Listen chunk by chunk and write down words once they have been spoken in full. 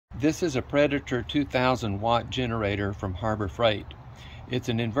This is a Predator 2000 watt generator from Harbor Freight. It's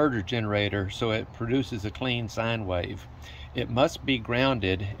an inverter generator, so it produces a clean sine wave. It must be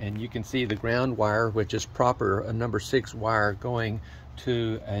grounded, and you can see the ground wire, which is proper, a number 6 wire going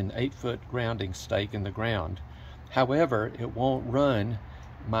to an 8-foot grounding stake in the ground. However, it won't run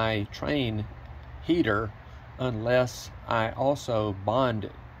my Trane heater unless I also bond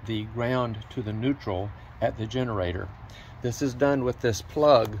the ground to the neutral at the generator. This is done with this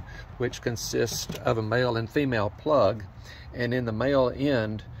plug, which consists of a male and female plug, and in the male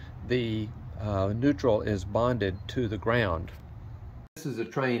end the neutral is bonded to the ground. This is a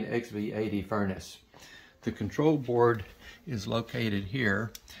Trane XV80 Furnace. The control board is located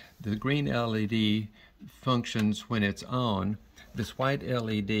here. The green LED functions when it's on. This white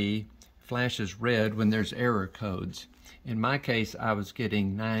LED flashes red when there's error codes. In my case, I was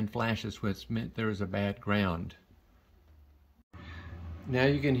getting 9 flashes, which meant there was a bad ground. Now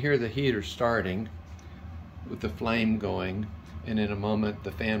you can hear the heater starting with the flame going, and in a moment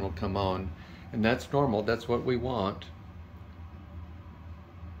the fan will come on, and that's normal. That's what we want.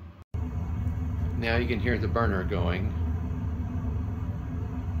 Now you can hear the burner going.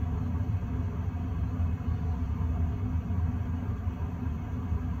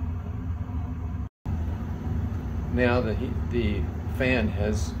 Now the fan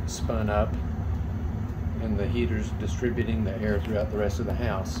has spun up and the heater's distributing the air throughout the rest of the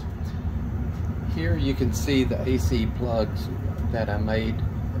house. Here you can see the AC plugs that I made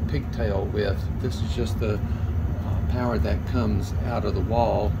a pigtail with. This is just the power that comes out of the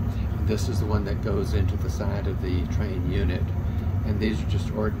wall, and this is the one that goes into the side of the Trane unit. And these are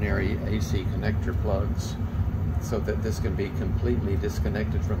just ordinary AC connector plugs, so that this can be completely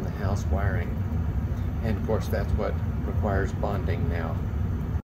disconnected from the house wiring. And of course that's what requires bonding now.